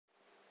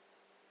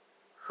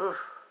Whew.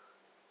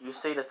 You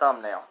see the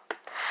thumbnail.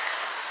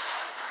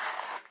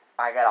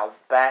 I got a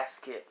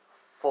basket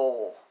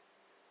full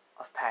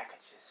of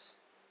packages.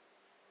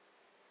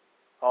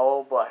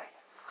 Oh, buddy.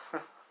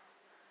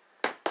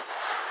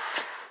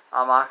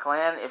 I'm Michael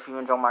Ann. If you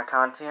enjoy my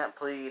content,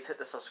 please hit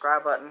the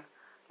subscribe button,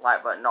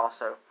 like button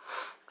also.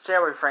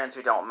 Share with your friends if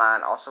you don't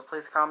mind. Also,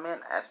 please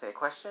comment, ask me a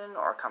question,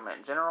 or comment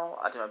in general.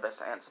 I do my best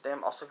to answer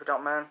them. Also, if you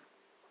don't mind,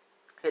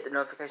 hit the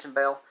notification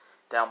bell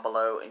down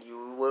below, and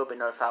you will be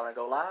notified when I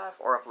go live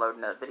or upload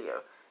another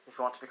video. If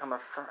you want to become a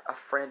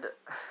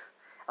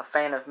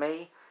fan of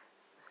me,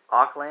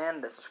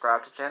 Auckland, then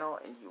subscribe to the channel,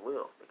 and you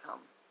will become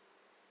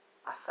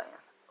a fan.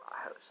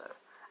 I hope so.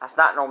 That's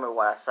not normally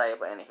what I say,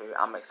 but anywho,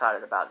 I'm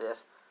excited about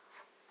this.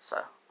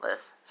 So,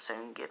 let's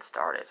soon get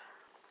started.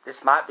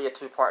 This might be a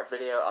two-part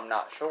video, I'm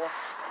not sure.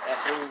 And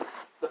through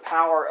the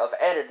power of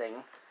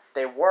editing,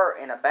 they were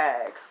in a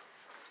bag,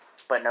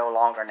 but no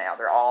longer now.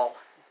 They're all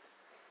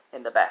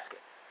in the basket.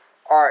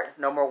 Alright,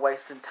 no more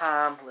wasting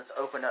time. Let's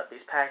open up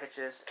these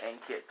packages and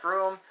get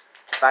through them.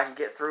 If I can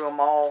get through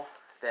them all,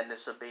 then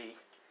this will be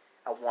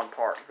a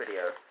one-part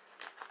video.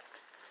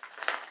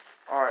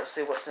 Alright, let's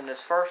see what's in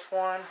this first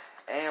one.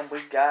 And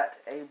we got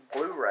a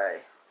Blu-ray.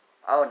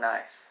 Oh,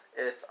 nice.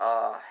 It's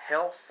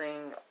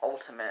Hellsing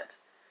Ultimate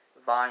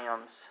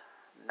Volumes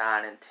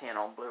 9 and 10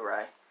 on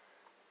Blu-ray.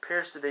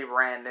 Appears to be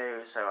brand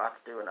new, so I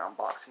have to do an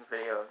unboxing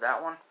video of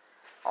that one.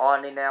 All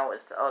I need now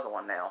is the other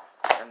one now.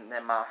 And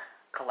then my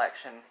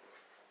collection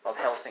of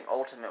Hellsing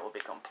Ultimate will be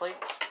complete.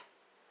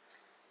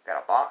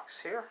 Got a box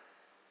here.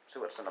 See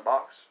what's in the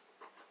box.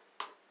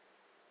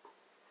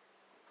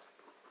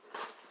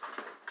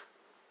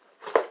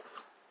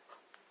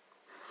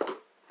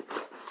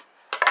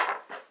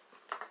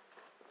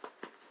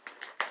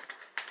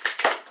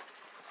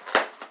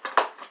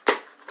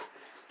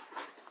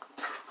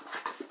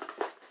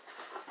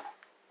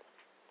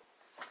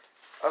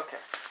 Okay.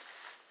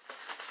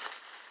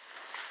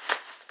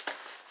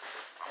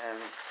 And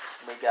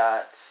we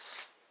got,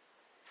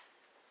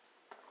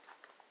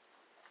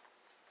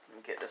 let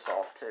me get this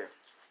off too.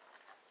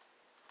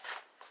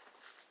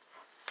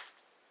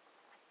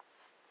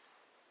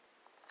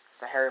 It's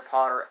the Harry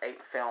Potter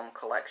 8-film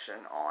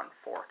collection on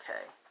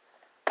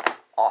 4K.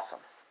 Awesome.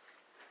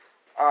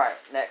 Alright,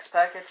 next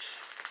package.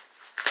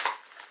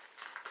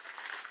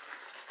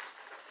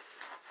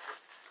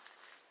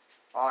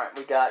 Alright,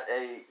 we got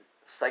a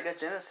Sega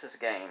Genesis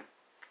game,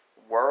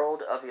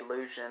 World of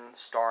Illusion,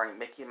 starring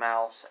Mickey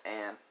Mouse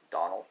and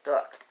Donald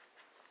Duck.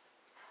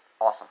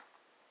 Awesome.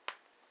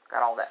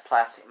 Got all that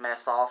plastic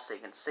mess off so you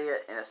can see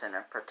it, and it's in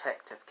a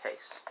protective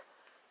case.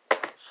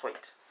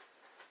 Sweet.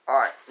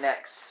 Alright,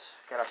 next,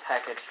 got a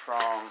package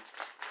from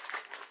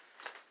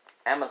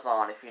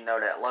Amazon, if you know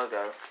that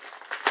logo.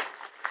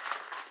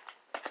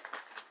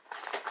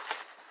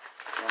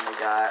 And we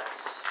got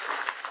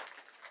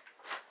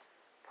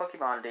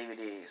Pokemon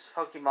DVDs.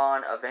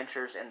 Pokemon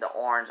Adventures in the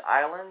Orange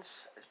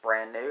Islands is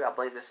brand new. I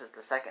believe this is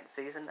the second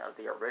season of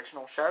the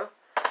original show.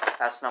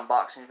 That's an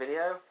unboxing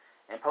video.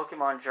 And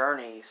Pokemon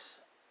Journeys,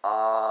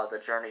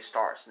 the journey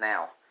starts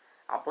now.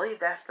 I believe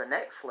that's the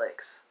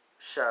Netflix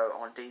show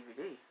on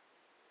DVD.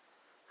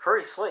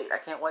 Pretty sweet. I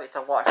can't wait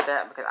to watch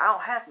that because I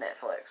don't have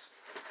Netflix.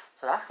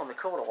 So that's going to be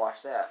cool to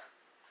watch that.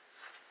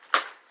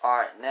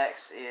 Alright,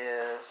 next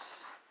is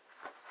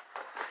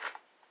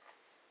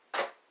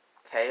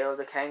KO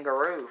the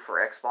Kangaroo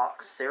for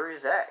Xbox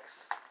Series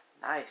X.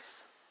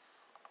 Nice.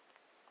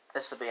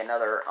 This will be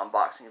another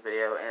unboxing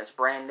video, and it's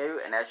brand new,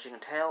 and as you can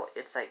tell,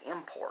 it's an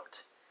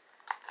import.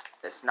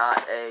 It's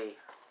not an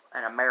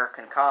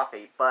American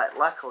copy, but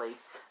luckily,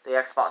 the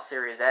Xbox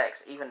Series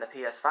X, even the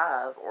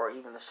PS5, or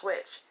even the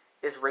Switch,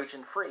 is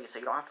region free, so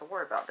you don't have to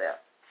worry about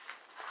that.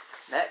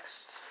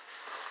 Next,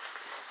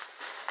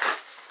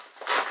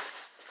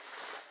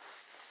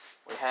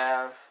 we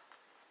have,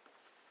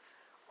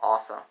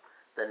 awesome,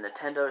 the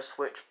Nintendo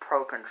Switch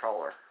Pro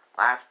Controller.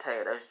 I have to tell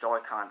you, those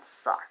Joy-Cons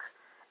suck.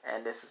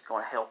 And this is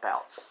going to help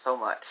out so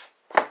much.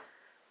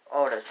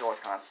 Oh, those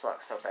Joy-Cons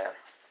suck so bad.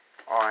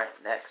 Alright,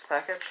 next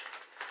package.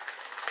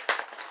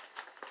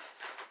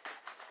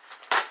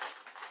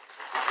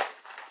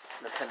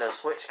 Nintendo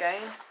Switch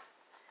game.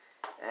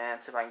 And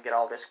see if I can get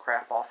all this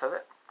crap off of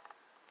it.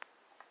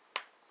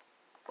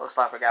 Looks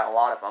like we got a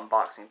lot of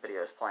unboxing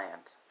videos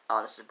planned.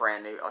 This is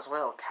brand new as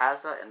well.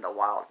 Kazza and the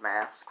Wild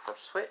Mask for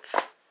Switch.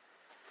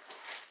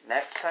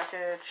 Next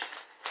package.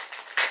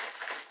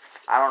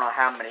 I don't know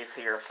how many's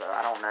here, so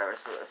I don't know.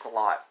 It's a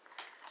lot.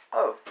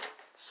 Oh,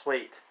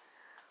 sweet.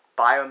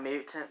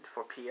 Biomutant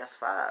for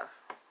PS5.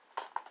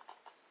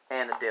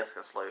 And the disc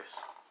is loose.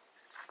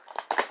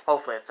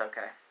 Hopefully it's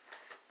okay.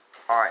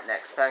 Alright,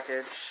 next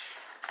package.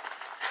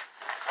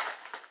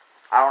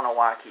 I don't know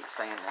why I keep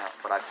saying that,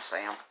 but I just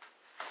am.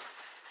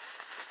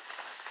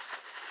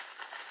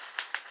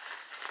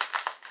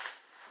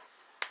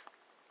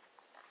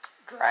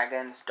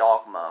 Dragon's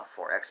Dogma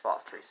for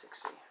Xbox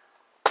 360.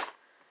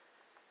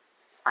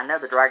 I know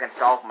the Dragon's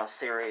Dogma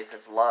series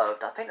is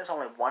loved. I think there's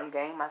only one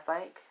game,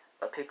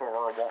 but people were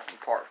wanting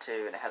part 2,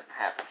 and it hasn't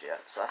happened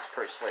yet, so that's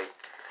pretty sweet.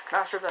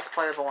 Not sure if that's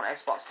playable on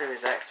Xbox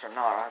Series X or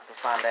not. I'll have to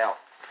find out.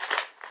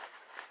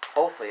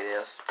 Hopefully it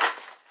is.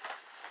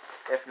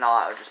 If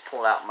not, I'll just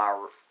pull out my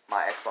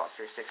Xbox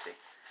 360.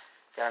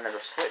 Got another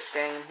Switch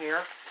game here.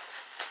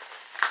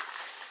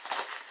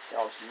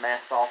 I'll just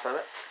mess off of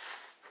it.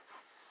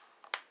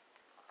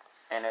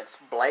 And it's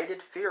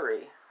Bladed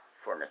Fury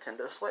for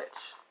Nintendo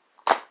Switch.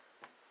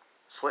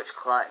 Switch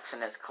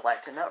collection is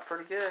collecting up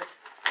pretty good.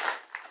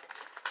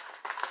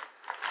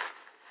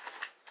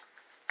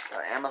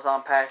 Got an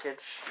Amazon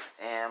package,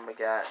 and we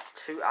got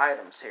 2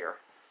 items here.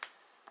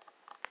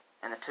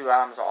 And the 2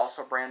 items are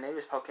also brand new.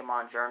 It's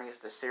Pokemon Journeys,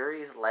 the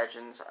series,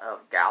 Legends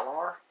of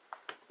Galar.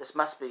 This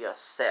must be a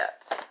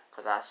set,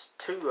 because that's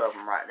 2 of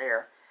them right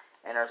there.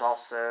 And there's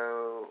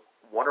also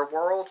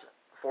Waterworld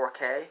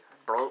 4K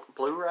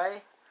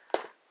Blu-ray.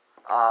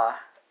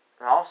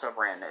 They're also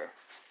brand new.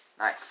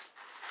 Nice.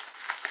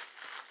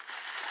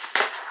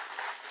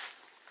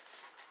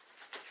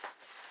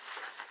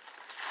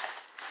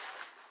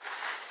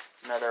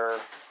 Another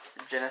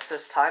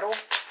Genesis title.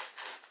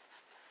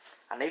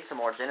 I need some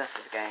more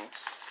Genesis games.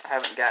 I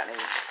haven't gotten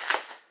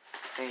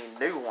any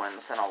new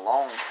ones in a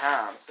long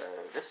time, so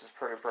this is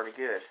pretty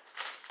good.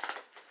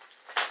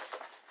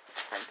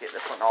 I can get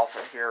this one off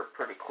of here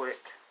pretty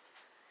quick.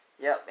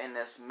 Yep, and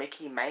this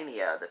Mickey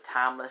Mania, the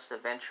Timeless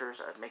Adventures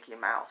of Mickey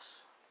Mouse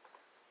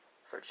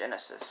for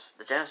Genesis.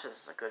 The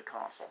Genesis is a good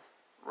console.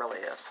 Really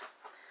is.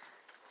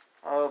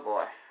 Oh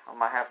boy, I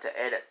might have to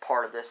edit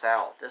part of this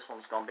out. This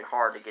one's going to be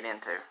hard to get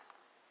into.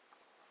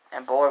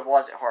 And boy,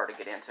 was it hard to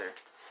get into.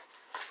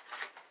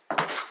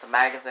 It's a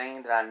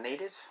magazine that I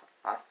needed,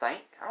 I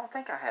think. I don't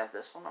think I have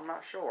this one. I'm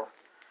not sure.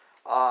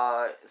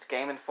 It's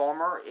Game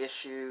Informer,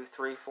 issue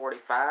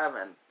 345,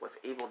 and with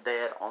Evil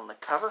Dead on the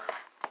cover.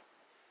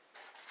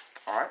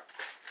 Alright.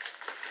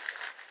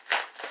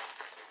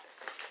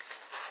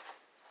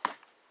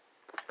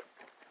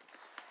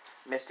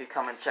 Misty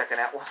coming checking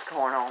out what's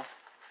going on.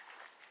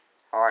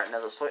 Alright,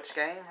 another Switch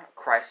game.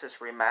 Crysis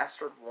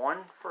Remastered 1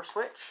 for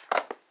Switch.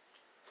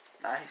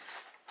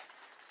 Nice.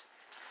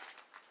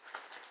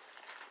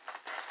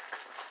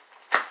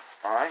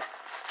 Alright,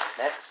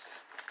 next.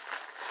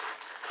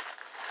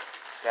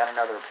 Got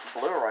another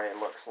Blu-ray, it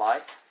looks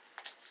like.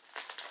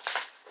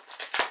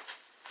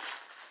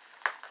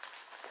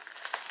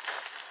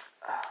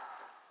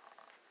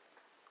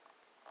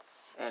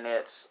 And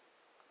it's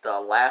the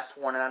last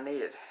one I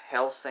needed.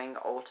 Hellsing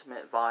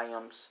Ultimate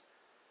Volumes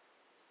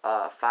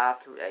 5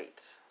 through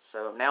 8.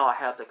 So now I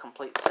have the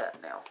complete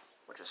set now,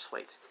 which is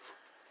sweet.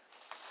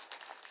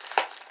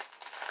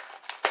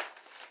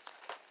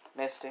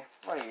 Misty,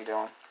 what are you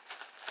doing?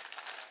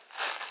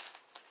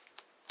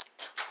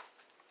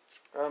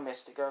 Go,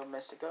 Misty, go,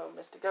 Misty, go,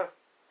 Misty, go.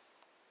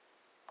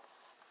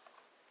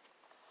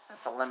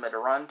 That's a limited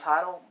run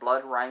title.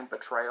 Blood Rain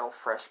Betrayal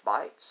Fresh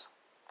Bites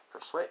for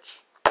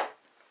Switch.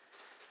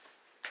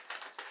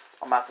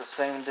 I'm about to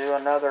soon do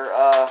another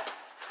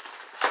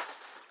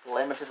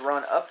limited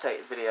run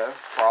update video,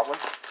 probably.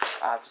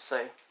 I have to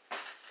see.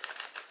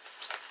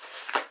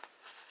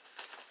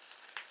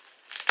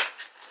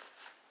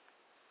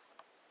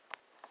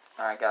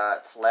 I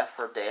got Left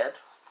 4 Dead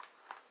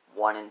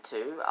 1 and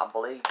 2. I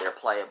believe they're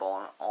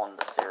playable on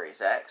the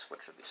Series X,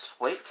 which would be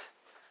sweet.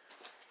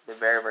 Be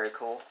very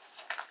cool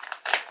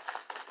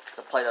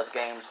to play those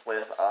games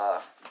with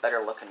better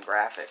looking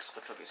graphics,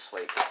 which would be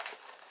sweet.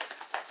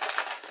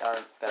 Got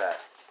an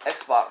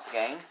Xbox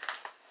game.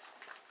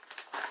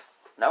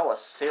 No, a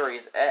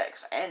Series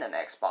X and an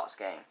Xbox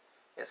game.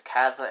 It's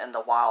Kazza and the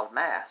Wild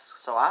Mask.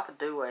 So I have to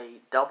do a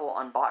double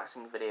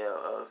unboxing video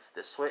of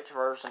the Switch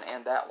version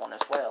and that one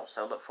as well.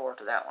 So look forward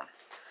to that one.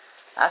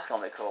 That's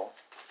going to be cool.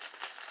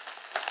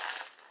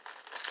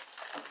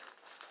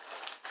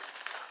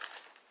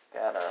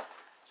 Got a,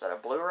 is that a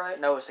Blu-ray?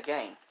 No, it's a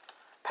game.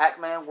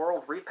 Pac-Man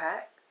World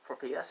Repack for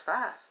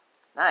PS5.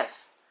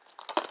 Nice.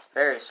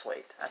 Very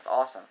sweet. That's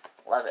awesome.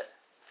 Love it.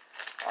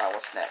 Alright,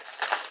 what's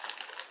next?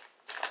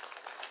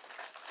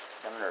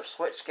 Another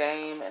Switch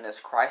game, and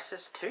it's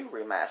Crysis 2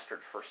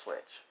 Remastered for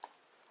Switch.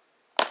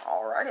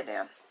 Alrighty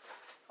then.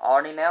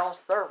 Already now is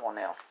the 3rd one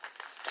now.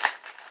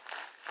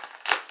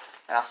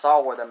 And I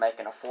saw where they're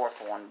making a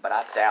 4th one, but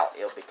I doubt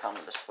it'll be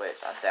coming to Switch.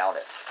 I doubt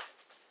it.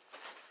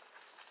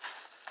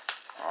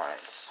 Alright.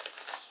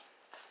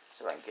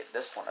 See if I can get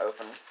this one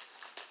open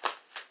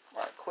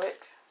right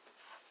quick.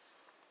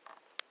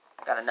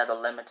 Got another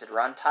limited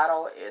run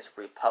title. It's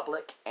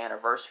Republic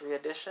Anniversary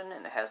Edition,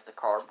 and it has the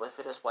card with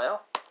it as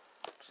well,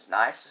 which is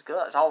nice. It's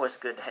good. It's always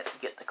good to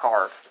get the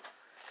card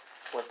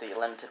with the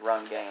limited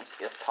run games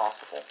if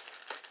possible.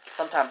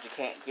 Sometimes you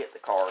can't get the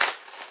cards.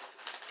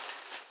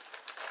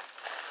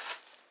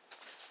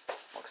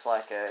 Looks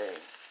like a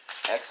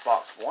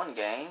Xbox One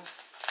game,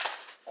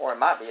 or it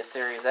might be a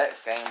Series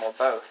X game, or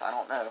both. I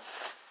don't know.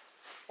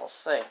 We'll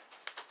see.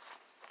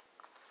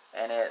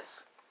 And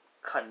it's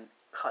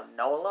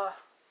Canola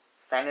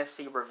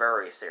Fantasy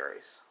Reverie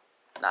series.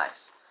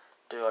 Nice.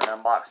 Do an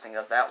unboxing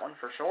of that one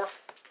for sure.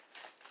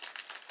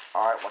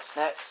 Alright, what's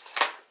next?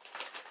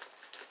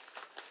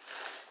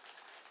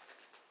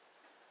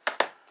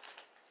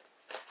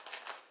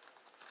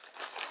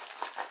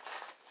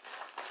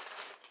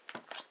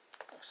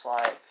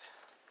 looks like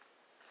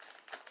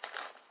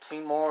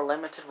 2 more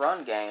limited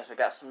run games. We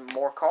got some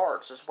more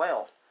cards as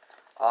well.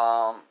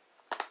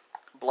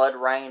 Blood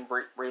Rain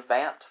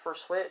revamped for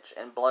Switch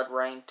and Blood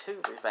Rain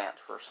 2 revamped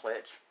for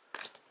Switch,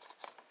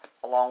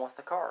 along with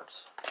the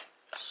cards.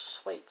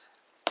 Sweet.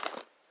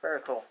 Very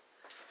cool.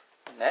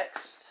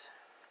 Next.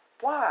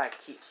 Why I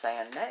keep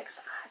saying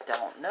next? I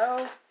don't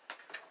know.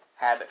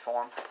 Habit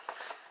form.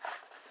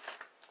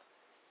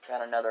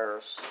 Got another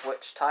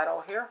Switch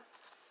title here.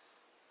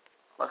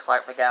 Looks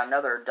like we got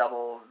another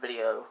double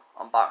video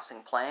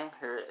unboxing plan.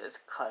 Here is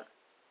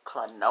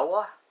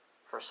Klonoa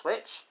for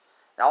Switch.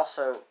 And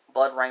also,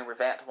 Blood Rain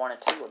Revamped 1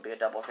 and 2 would be a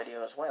double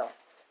video as well.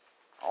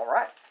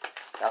 Alright.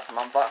 Got some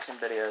unboxing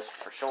videos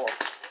for sure.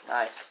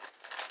 Nice.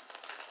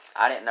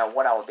 I didn't know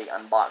what I would be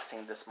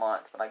unboxing this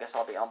month, but I guess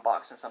I'll be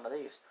unboxing some of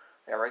these.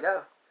 There we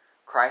go.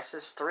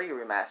 Crysis 3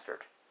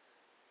 Remastered.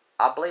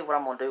 I believe what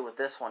I'm going to do with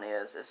this one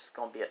is, this is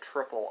going to be a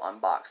triple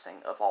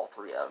unboxing of all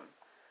 3 of them.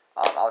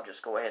 I'll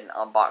just go ahead and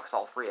unbox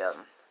all 3 of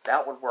them.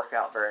 That would work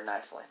out very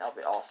nicely. That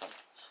would be awesome.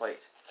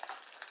 Sweet.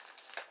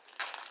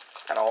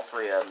 Got all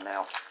 3 of them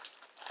now.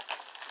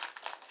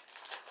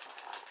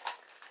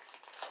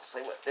 Let's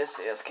see what this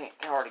is. Can't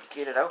hardly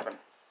get it open.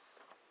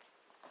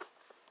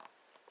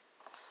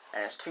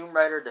 And it's Tomb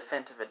Raider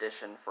Definitive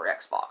Edition for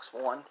Xbox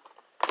One.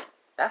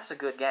 That's a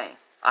good game.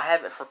 I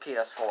have it for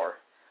PS4.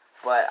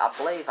 But I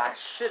believe I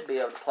should be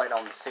able to play it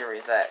on the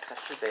Series X. I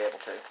should be able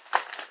to.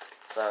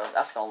 So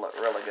that's going to look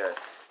really good.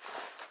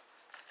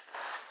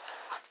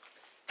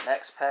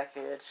 Next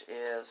package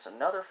is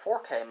another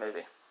 4K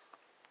movie.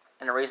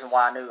 And the reason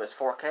why I knew it was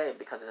 4K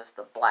because it's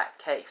the black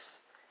case.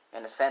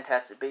 And it's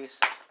Fantastic Beasts,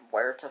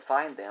 Where to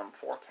Find Them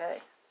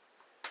 4K.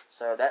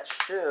 So that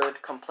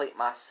should complete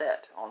my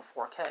set on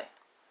 4K.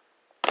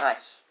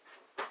 Nice.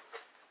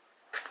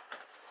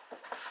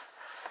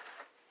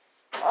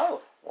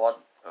 Oh, well,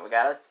 we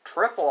got a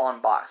triple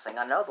unboxing,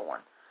 another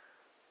one.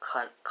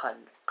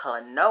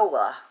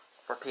 Klonoa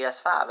for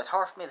PS5. It's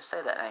hard for me to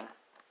say that name.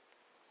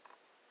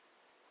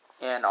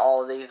 And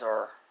all of these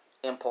are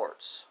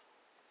imports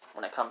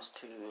when it comes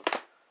to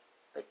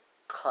the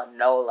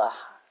Klonoa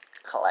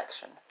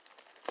collection.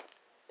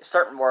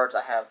 Certain words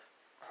I have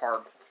a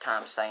hard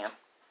time saying.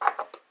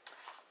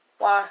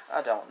 Why?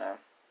 I don't know.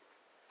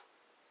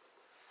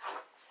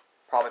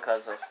 Probably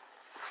because I've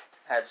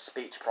had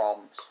speech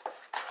problems.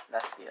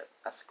 That's it.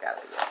 That's gotta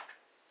be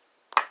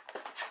it.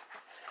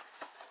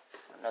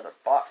 Another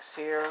box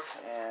here,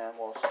 and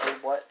we'll see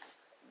what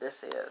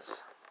this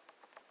is.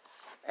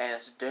 And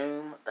it's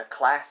Doom the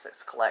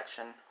Classics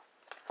collection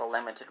for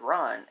limited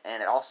run,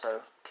 and it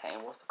also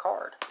came with the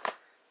card.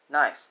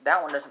 Nice.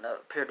 That one doesn't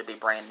appear to be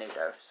brand new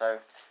though, so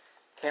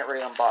can't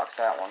really unbox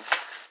that one.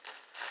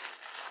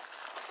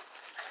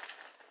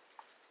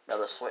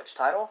 Another Switch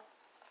title.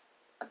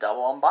 A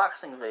double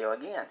unboxing video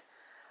again.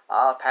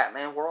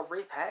 Pac-Man World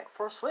Repack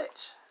for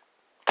Switch.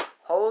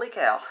 Holy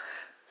cow.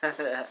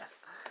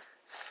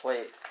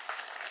 Sweet.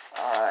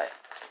 Alright.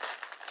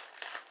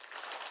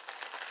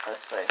 Let's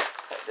see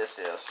what this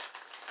is.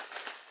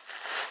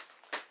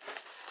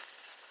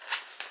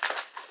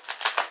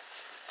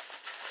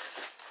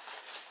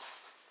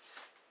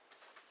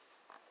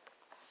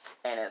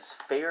 And it's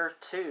Fear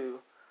 2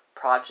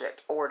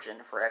 Project Origin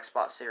for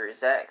Xbox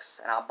Series X.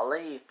 And I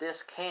believe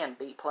this can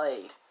be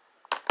played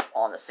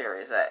on the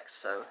Series X.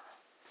 So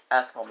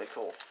that's going to be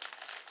cool.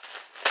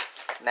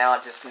 Now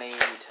I just need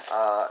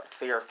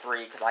Fear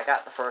 3 because I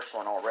got the first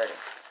one already.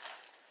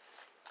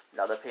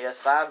 Another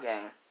PS5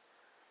 game.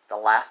 The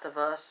Last of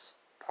Us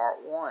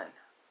Part 1.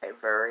 A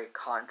very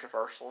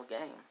controversial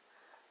game.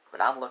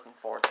 But I'm looking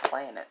forward to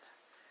playing it.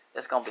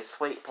 It's going to be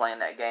sweet playing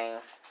that game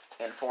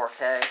in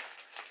 4K.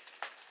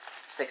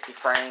 60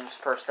 frames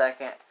per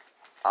second.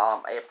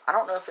 I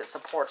don't know if it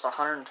supports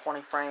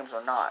 120 frames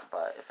or not,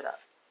 but if it,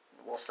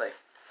 we'll see.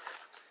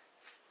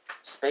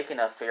 Speaking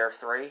of Fear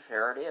 3,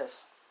 here it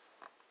is.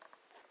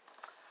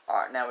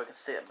 Alright, now we can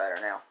see it better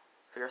now.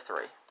 Fear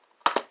 3.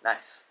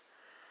 Nice.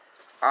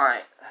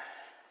 Alright.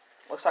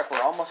 Looks like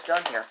we're almost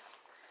done here.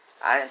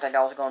 I didn't think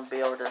I was going to be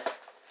able to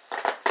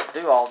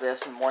do all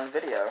this in one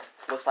video.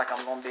 Looks like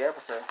I'm going to be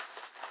able to.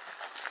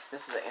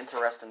 This is an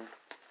interesting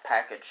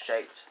package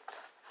shaped.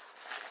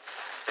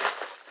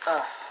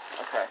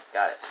 Okay,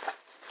 got it.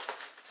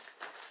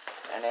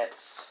 And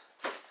it's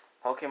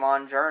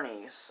Pokemon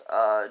Journeys,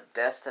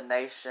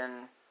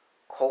 Destination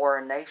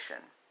Coronation.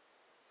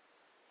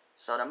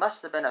 So there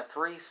must have been a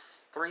three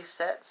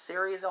set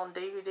series on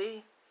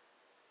DVD.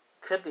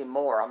 Could be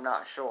more, I'm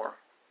not sure.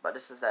 But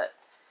this is that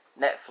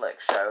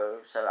Netflix show,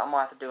 so I'm going to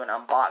have to do an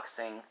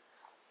unboxing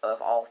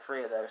of all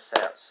 3 of those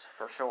sets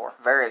for sure.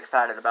 Very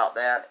excited about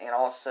that. And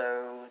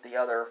also the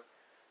other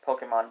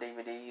Pokemon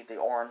DVD, The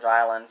Orange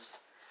Islands.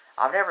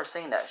 I've never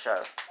seen that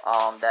show,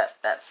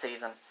 that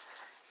season.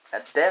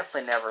 I've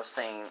definitely never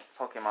seen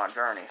Pokemon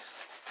Journeys.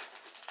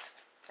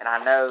 And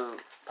I know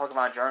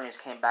Pokemon Journeys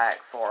came back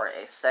for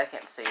a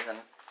 2nd season,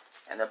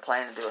 and they're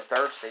planning to do a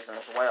 3rd season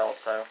as well,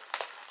 so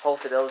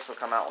hopefully those will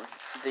come out on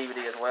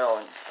DVD as well,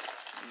 and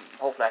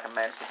hopefully I can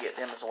manage to get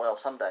them as well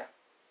someday.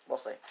 We'll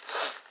see.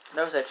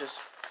 Nose itches.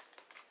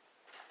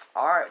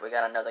 Alright, we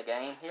got another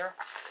game here.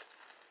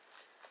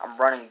 I'm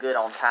running good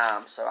on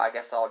time, so I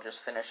guess I'll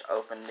just finish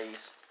opening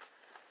these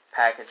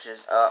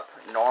packages up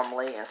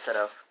normally instead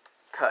of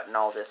cutting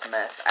all this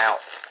mess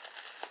out.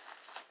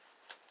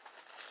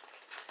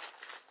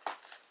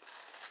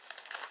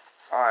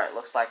 Alright,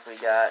 looks like we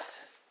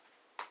got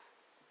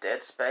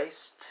Dead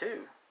Space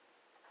 2.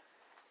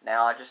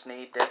 Now I just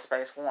need Dead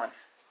Space 1.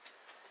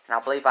 And I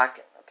believe I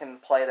can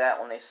play that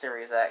on the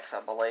Series X,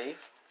 I believe.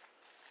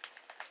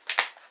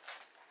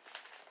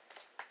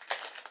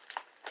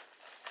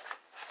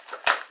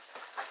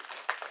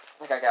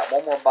 I think I got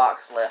one more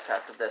box left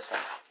after this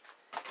one.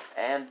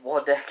 And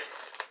what deck?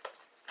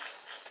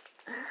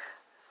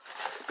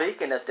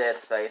 Speaking of Dead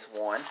Space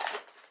 1,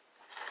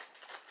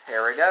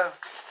 here we go.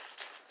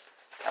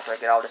 After I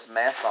get all this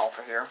mess off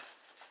of here.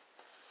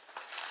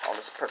 All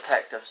this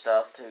protective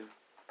stuff to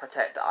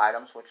protect the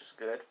items, which is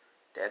good.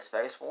 Dead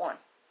Space 1.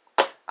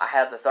 I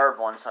have the third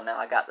one, so now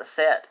I got the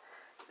set.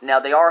 Now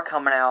they are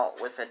coming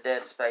out with a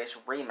Dead Space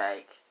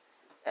remake,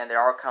 and they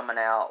are coming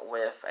out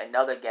with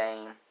another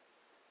game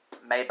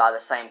made by the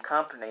same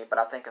company, but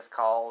I think it's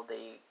called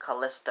the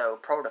Callisto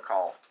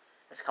Protocol.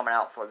 It's coming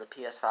out for the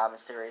PS5 and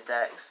Series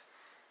X.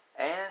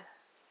 And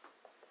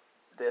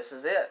this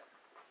is it.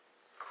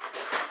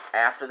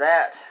 After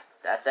that,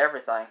 that's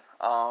everything.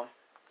 Alright,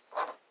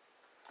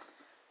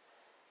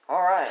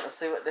 let's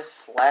see what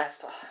this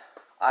last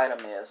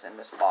item is in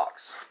this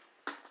box.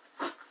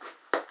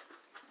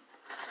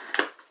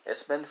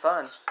 It's been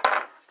fun.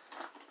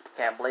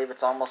 Can't believe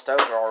it's almost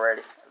over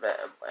already.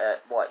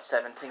 At what,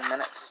 17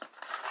 minutes?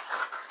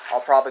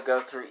 I'll probably go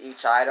through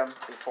each item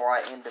before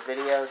I end the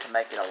video to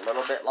make it a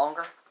little bit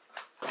longer.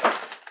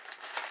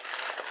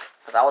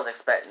 Because I was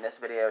expecting this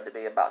video to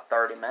be about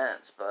 30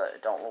 minutes, but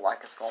it don't look like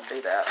it's going to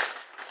be that.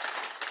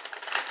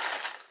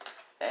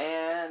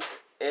 And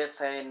it's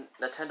a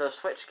Nintendo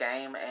Switch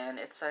game, and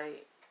it's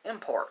a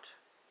import.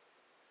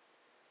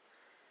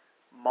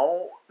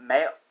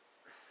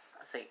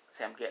 See,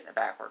 I'm getting it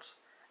backwards.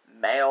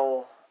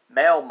 Mail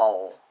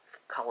Mole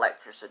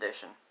Collector's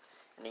Edition.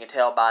 And you can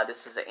tell by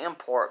this is an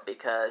import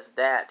because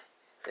that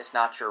is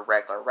not your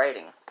regular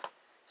rating.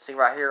 See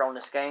right here on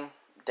this game,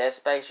 Dead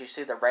Space, you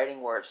see the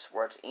rating where it's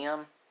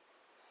M?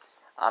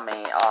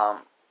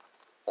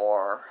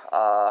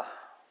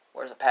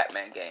 Where's the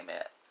Pac-Man game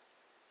at?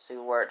 See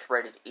where it's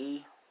rated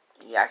E?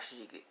 You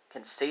actually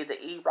can see the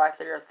E right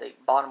there at the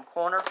bottom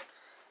corner.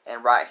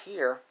 And right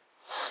here,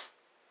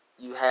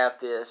 you have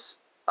this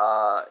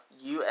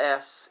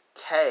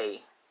USK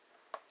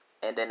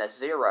and then a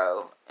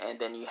 0, and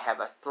then you have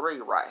a 3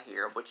 right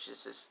here, which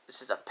is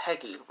this is a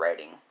PEGI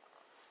rating.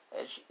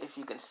 If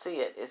you can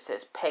see it, it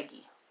says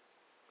PEGI.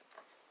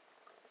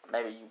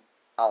 Maybe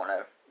I don't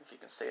know if you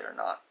can see it or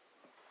not,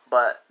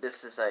 but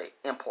this is a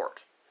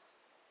import.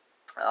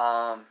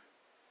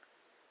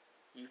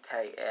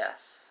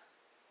 UKS.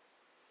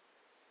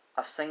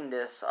 I've seen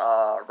this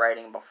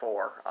rating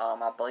before.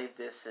 I believe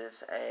this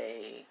is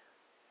a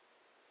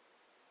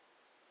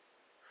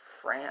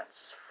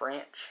France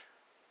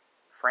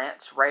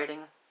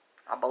rating,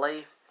 I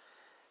believe,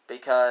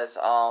 because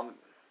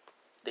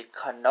the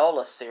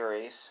Canola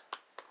series,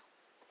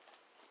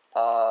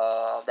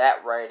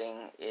 that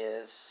rating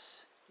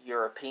is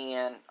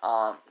European,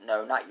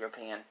 no, not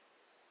European,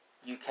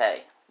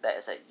 UK. That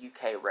is a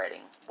UK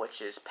rating,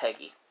 which is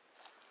PEGI.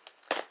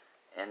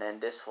 And then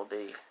this will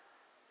be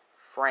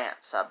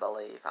France, I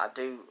believe. I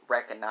do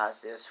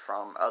recognize this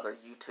from other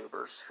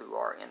YouTubers who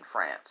are in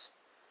France.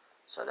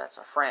 So that's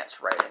a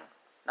France rating.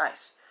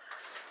 Nice.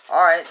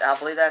 Alright, I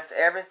believe that's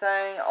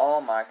everything. Oh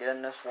my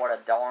goodness, what a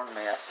darn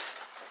mess.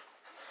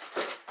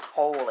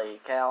 Holy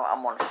cow,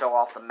 I'm going to show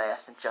off the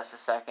mess in just a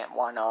second.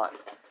 Why not?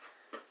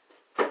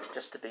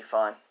 Just to be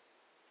fun.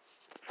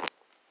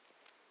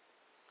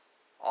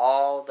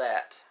 All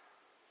that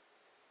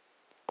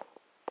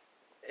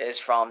is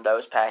from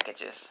those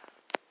packages.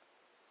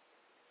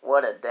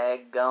 What a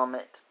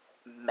dadgummit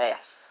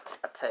mess.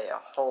 I tell you,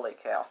 holy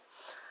cow.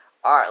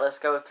 Alright, let's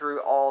go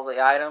through all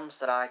the items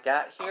that I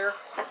got here.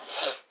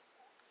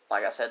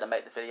 Like I said, to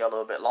make the video a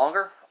little bit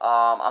longer.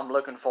 I'm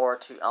looking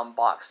forward to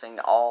unboxing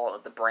all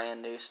of the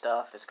brand new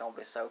stuff. It's going to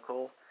be so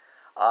cool.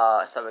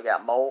 So we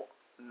got Mail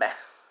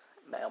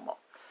Mole.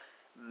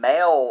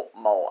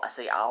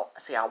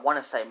 I want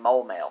to say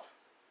Mole Mail.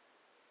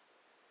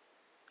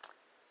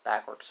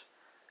 Backwards.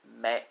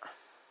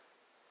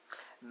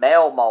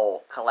 Mail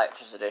Mole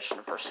Collector's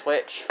Edition for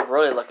Switch.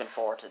 Really looking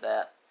forward to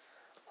that.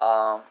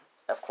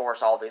 Of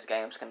course, all these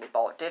games can be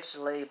bought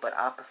digitally, but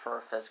I prefer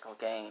physical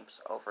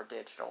games over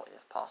digital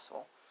if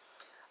possible.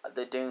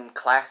 The Doom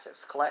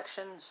Classics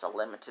Collection is a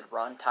limited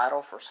run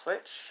title for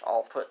Switch.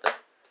 I'll put the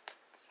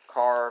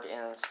card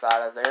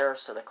inside of there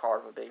so the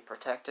card will be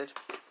protected.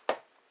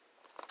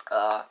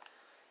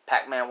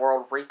 Pac-Man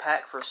World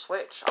Repack for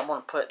Switch. I'm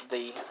going to put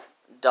the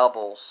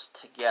doubles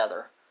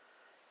together.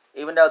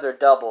 Even though they're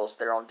doubles,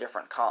 they're on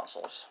different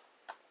consoles.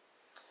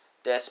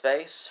 Dead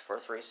Space for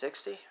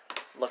 360.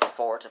 Looking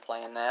forward to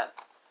playing that.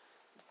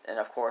 And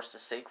of course the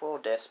sequel,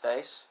 Dead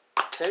Space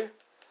 2.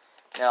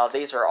 Now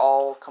these are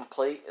all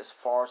complete as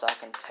far as I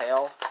can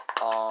tell.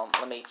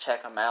 Let me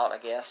check them out, I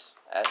guess,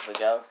 as we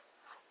go.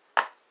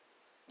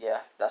 Yeah,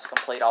 that's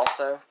complete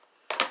also.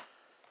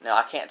 Now,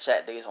 I can't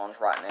check these ones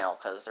right now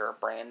because they're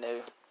brand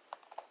new.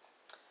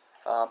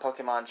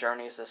 Pokemon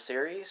Journeys, the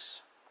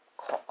series.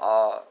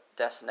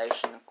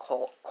 Destination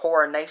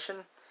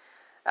Coronation.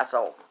 That's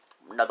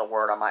another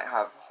word I might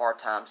have a hard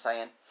time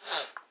saying.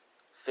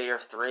 Fear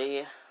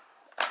 3.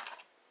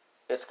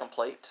 It's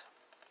complete.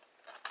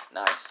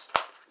 Nice.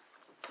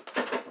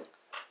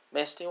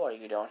 Misty, what are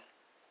you doing?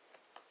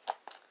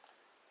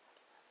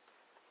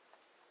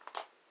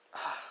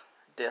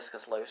 Disc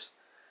is loose.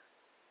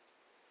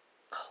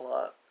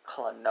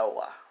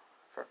 Klonoa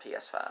for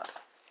PS5. I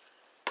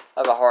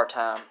have a hard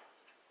time,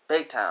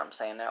 big time,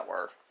 saying that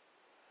word.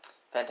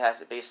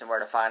 Fantastic Beasts and Where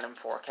to Find Them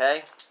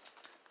 4K.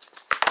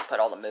 Put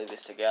all the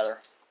movies together.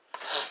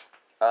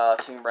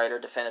 Tomb Raider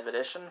Definitive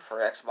Edition for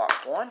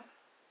Xbox One.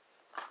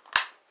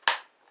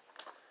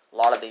 A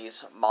lot of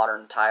these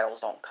modern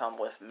titles don't come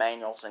with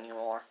manuals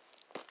anymore,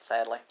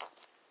 sadly.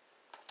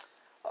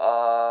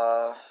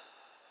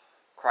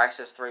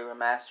 Crysis 3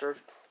 Remastered.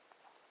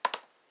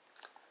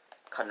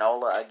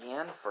 Canola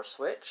again for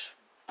Switch.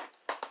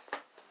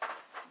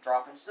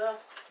 Dropping stuff.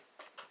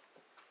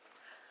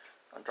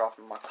 I'm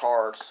dropping my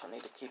cards, so I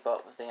need to keep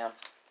up with them.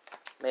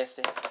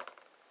 Misty.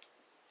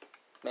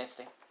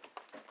 Misty.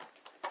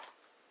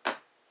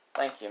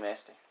 Thank you,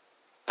 Misty.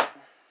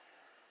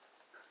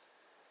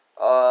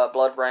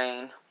 Blood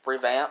Rain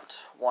Revamped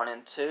 1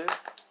 and 2.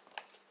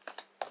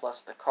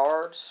 Plus the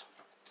cards.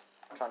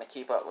 I'm trying to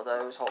keep up with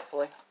those,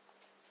 hopefully.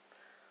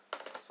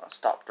 So I'll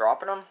stop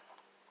dropping them.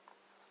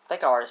 I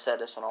think I already said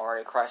this one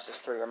already. Crysis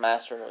 3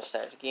 Remastered. I'll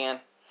say it again.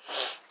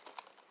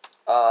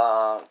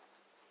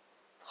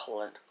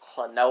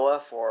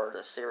 Klonoa for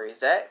the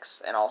Series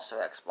X and also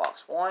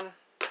Xbox One.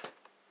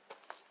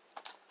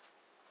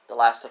 The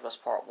Last of Us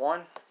Part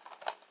 1.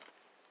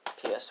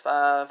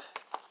 PS5.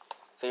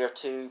 Fear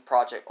 2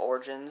 Project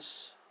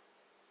Origins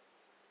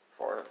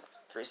for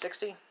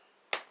 360.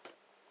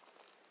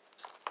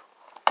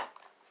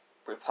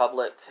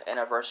 Republic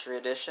Anniversary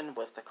Edition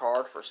with the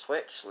card for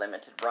Switch.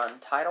 Limited run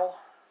title.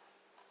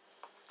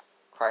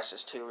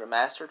 Crysis 2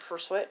 Remastered for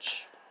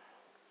Switch.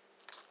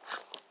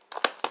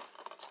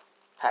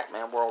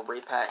 Pac-Man World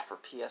Repack for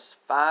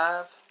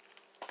PS5.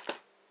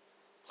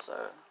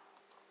 So,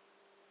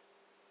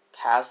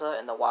 Kaza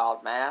and the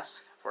Wild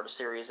Mask for the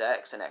Series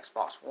X and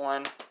Xbox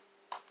One.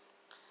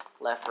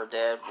 Left 4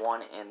 Dead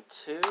 1 and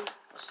 2.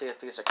 Let's see if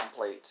these are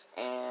complete.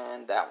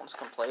 And that one's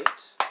complete.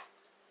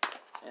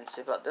 And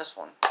see about this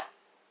one.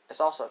 It's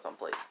also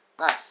complete.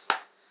 Nice.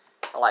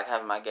 I like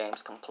having my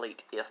games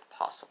complete if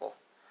possible.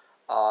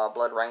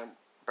 Blood Rain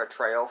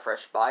Betrayal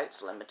Fresh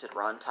Bites limited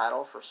run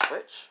title for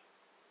Switch.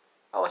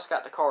 Oh, it's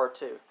got the card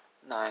too.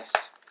 Nice.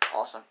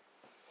 Awesome.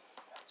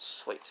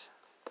 Sweet.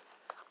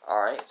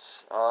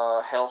 Alright.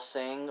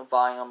 Hellsing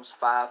Volumes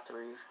 5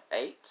 through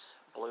 8.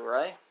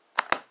 Blu-ray.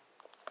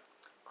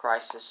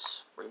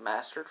 Crysis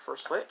Remastered for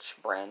Switch.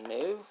 Brand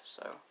new.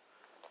 So.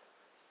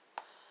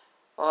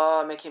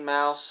 Mickey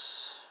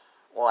Mouse.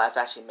 Well, that's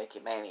actually Mickey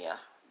Mania.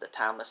 The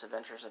Timeless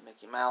Adventures of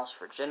Mickey Mouse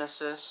for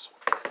Genesis.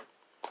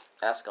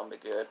 That's going to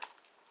be good.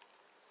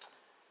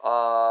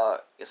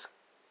 It's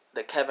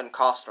the Kevin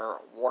Costner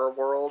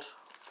Waterworld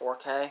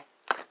 4K.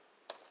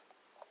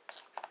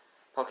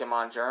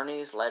 Pokemon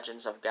Journeys,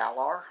 Legends of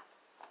Galar.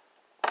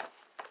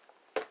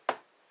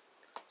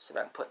 See if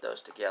I can put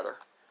those together.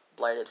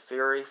 Bladed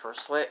Fury for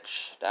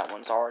Switch. That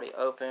one's already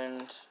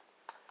opened.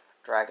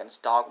 Dragon's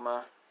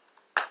Dogma.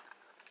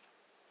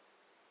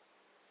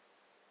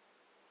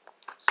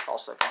 It's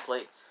also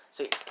complete.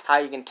 See, how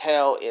you can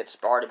tell it's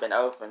already been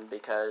opened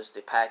because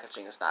the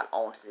packaging is not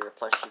on here.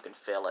 Plus you can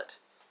feel it.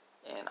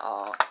 And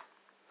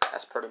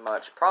that's pretty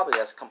much probably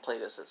as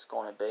complete as it's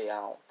going to be, I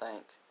don't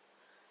think.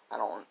 I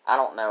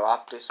don't know. I'll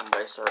have to do some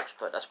research,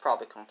 but that's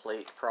probably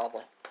complete,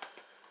 probably.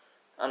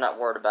 I'm not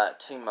worried about it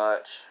too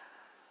much.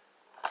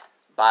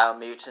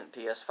 Biomutant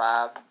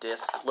PS5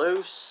 disc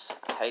loose.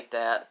 I hate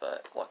that,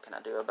 but what can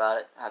I do about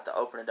it? I have to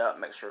open it up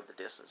and make sure the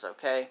disc is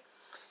okay.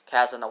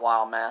 Kaz and the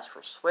Wild Mask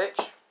for Switch.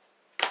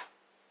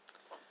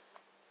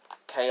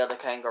 Kaya the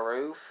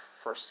Kangaroo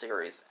for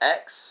Series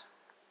X.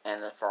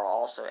 And for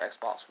also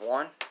Xbox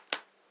One.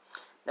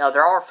 Now,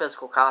 there are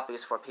physical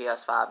copies for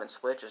PS5 and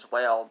Switch as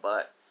well,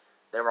 but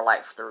they were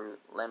like through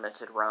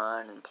Limited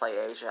Run and Play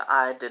Asia.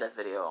 I did a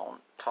video on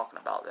talking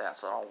about that,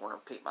 so I don't want to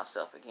repeat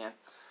myself again.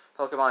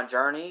 Pokemon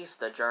Journeys.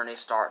 The journey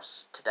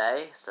starts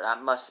today, so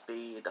that must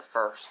be the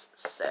first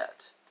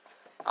set.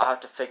 I'll have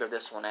to figure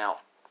this one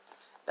out.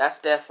 That's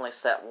definitely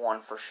set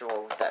 1 for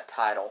sure with that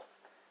title.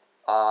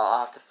 I'll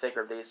have to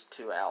figure these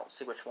two out.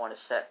 See which one is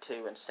set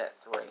 2 and set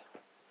 3.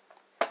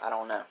 I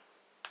don't know.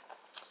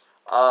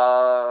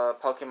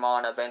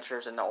 Pokemon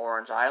Adventures in the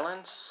Orange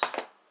Islands.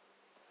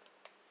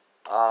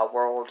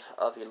 World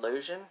of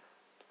Illusion.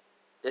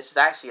 This is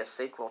actually a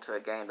sequel to a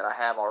game that I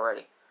have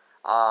already.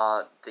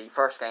 The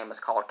first game is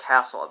called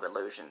Castle of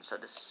Illusion. So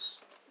this is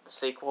the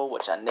sequel,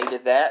 which I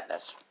needed that.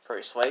 That's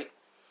pretty sweet.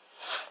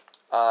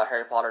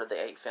 Harry Potter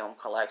The 8 Film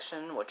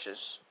Collection, which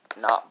is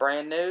not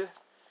brand new.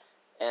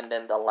 and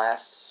then the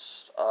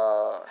last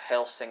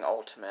Hellsing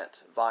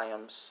Ultimate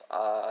volumes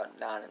 9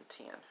 and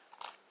 10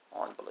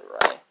 on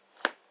Blu-ray.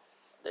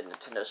 The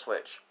Nintendo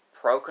Switch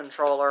Pro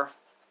Controller,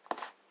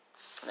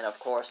 and of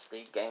course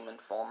the Game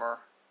Informer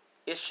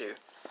issue.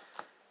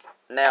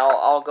 Now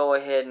I'll go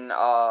ahead and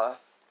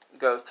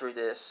go through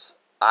this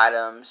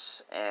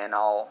items, and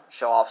I'll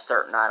show off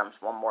certain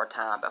items one more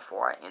time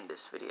before I end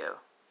this video.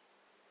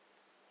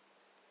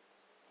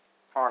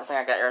 Alright, I think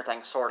I got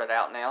everything sorted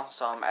out now.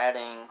 So I'm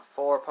adding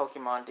 4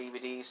 Pokemon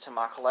DVDs to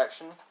my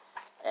collection,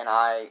 and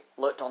I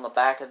looked on the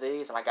back of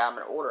these and I got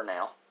them in order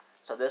now.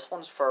 So this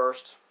one's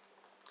first,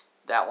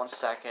 that one's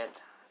second,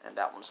 and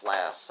that one's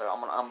last. So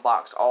I'm going to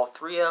unbox all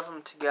 3 of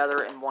them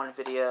together in one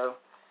video.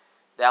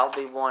 That'll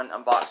be one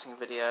unboxing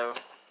video.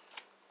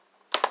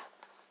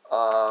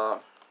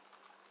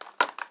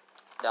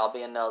 That'll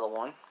be another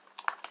one.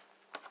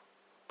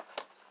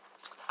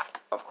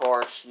 Of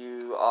course,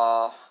 you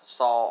saw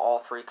all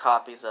 3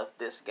 copies of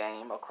this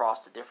game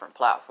across the different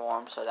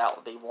platforms, so that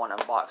would be one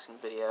unboxing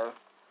video.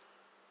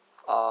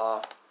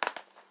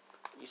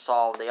 You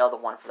saw the other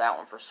one for that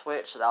one for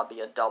Switch, so that'll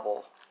be a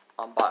double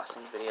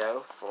unboxing video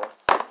for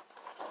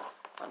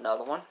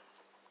another one.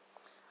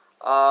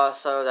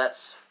 So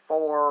that's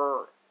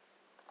 4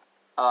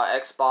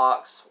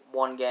 Xbox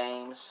One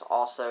games,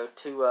 also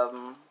 2 of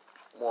them,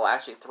 well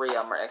actually 3 of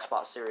them are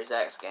Xbox Series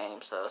X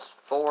games, so it's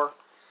 4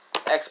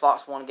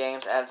 Xbox One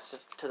games added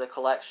to the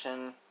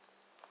collection,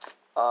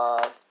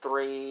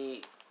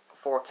 3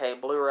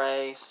 4K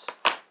Blu-rays,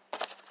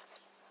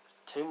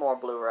 2 more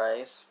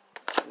Blu-rays,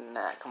 and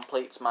that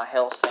completes my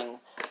Hellsing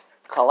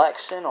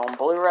collection on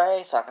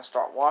Blu-ray, so I can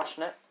start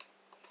watching it.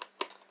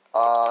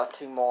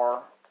 2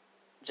 more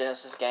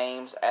Genesis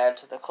games added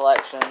to the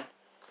collection.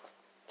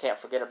 Can't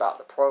forget about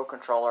the Pro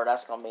Controller,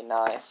 that's going to be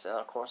nice, and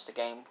of course the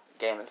Game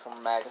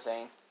Informer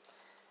magazine.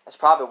 That's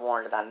probably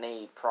one that I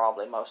need,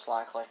 probably, most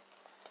likely.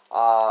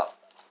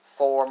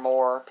 4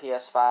 more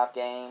PS5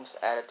 games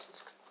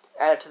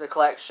added to the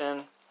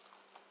collection.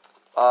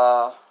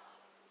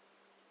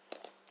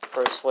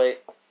 Pretty sweet.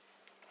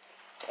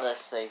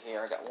 Let's see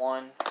here. I got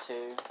 1,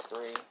 2,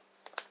 3,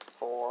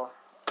 4,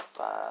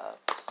 5,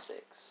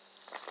 6,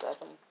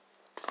 7,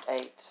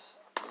 8,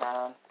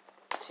 9,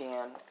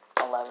 10,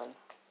 11,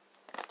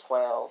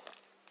 12,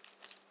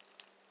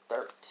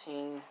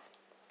 13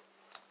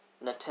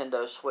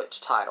 Nintendo Switch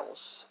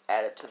titles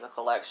added to the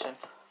collection.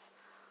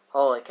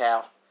 Holy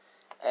cow.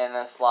 And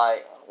it's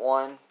like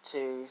 1,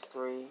 2,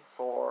 3,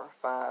 4,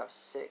 5,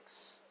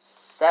 6,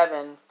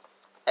 7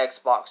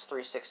 Xbox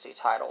 360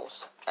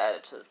 titles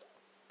added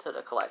to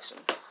the collection.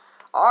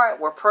 Alright,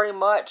 we're pretty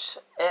much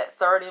at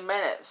 30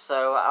 minutes,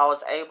 so I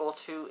was able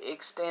to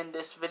extend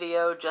this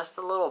video just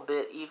a little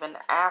bit even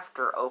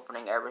after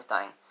opening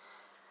everything.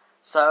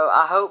 So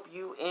I hope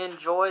you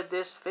enjoyed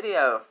this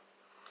video.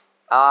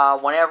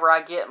 Whenever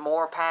I get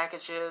more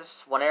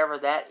packages, whenever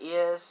that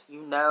is,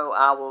 you know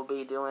I will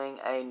be doing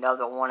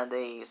another one of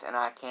these, and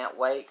I can't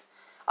wait.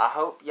 I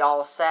hope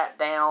y'all sat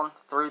down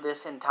through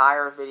this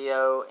entire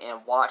video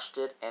and watched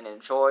it and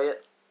enjoy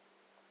it.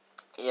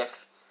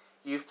 If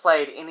you've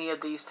played any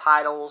of these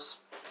titles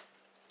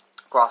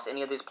across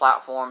any of these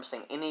platforms,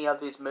 seen any of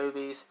these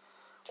movies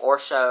or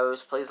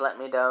shows, please let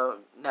me know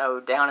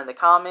down in the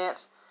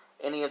comments.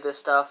 Any of this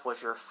stuff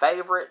was your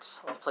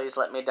favorites, please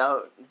let me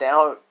know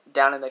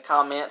down in the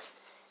comments.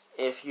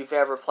 If you've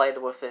ever played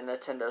with the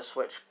Nintendo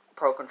Switch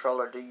Pro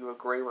Controller, do you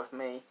agree with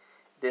me?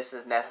 This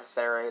is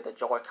necessary. The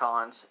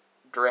Joy-Cons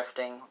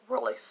drifting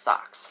really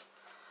sucks.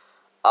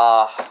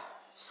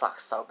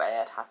 Sucks so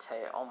bad, I tell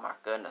you. Oh my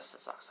goodness, it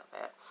sucks so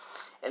bad.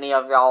 Any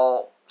of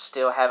y'all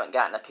still haven't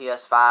gotten a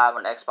PS5 or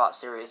an Xbox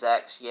Series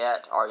X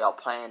yet? Are y'all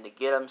planning to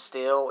get them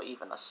still?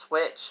 Even a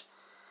Switch?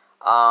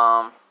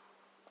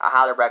 I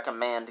highly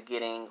recommend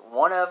getting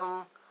one of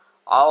them,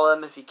 all of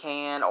them if you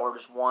can, or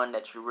just one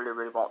that you really,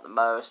 really want the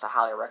most. I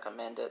highly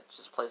recommend it.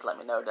 Just please let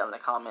me know down in the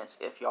comments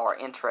if y'all are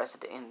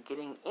interested in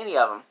getting any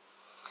of them.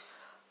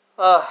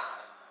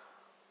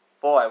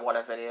 Boy, what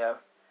a video.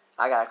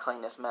 I gotta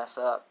clean this mess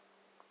up.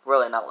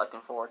 Really not looking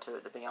forward to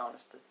it, to be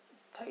honest, to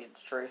tell you the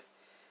truth.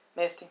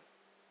 Misty,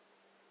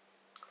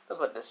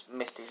 look what this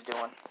Misty's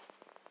doing.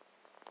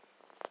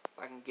 If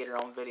I can get her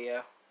on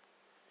video.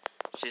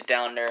 She's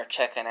down there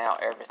checking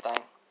out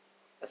everything.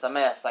 It's a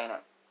mess, ain't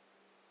it?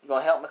 You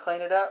gonna help me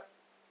clean it up?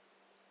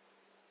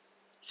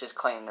 She's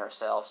cleaning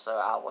herself, so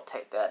I will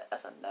take that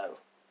as a no.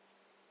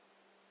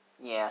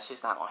 Yeah,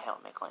 she's not gonna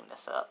help me clean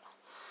this up.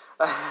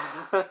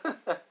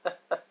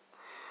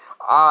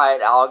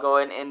 Alright, I'll go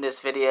ahead and end this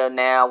video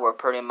now. We're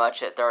pretty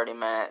much at 30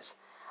 minutes.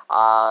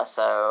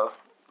 So,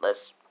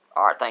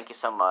 alright, thank you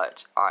so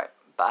much. Alright,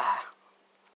 bye.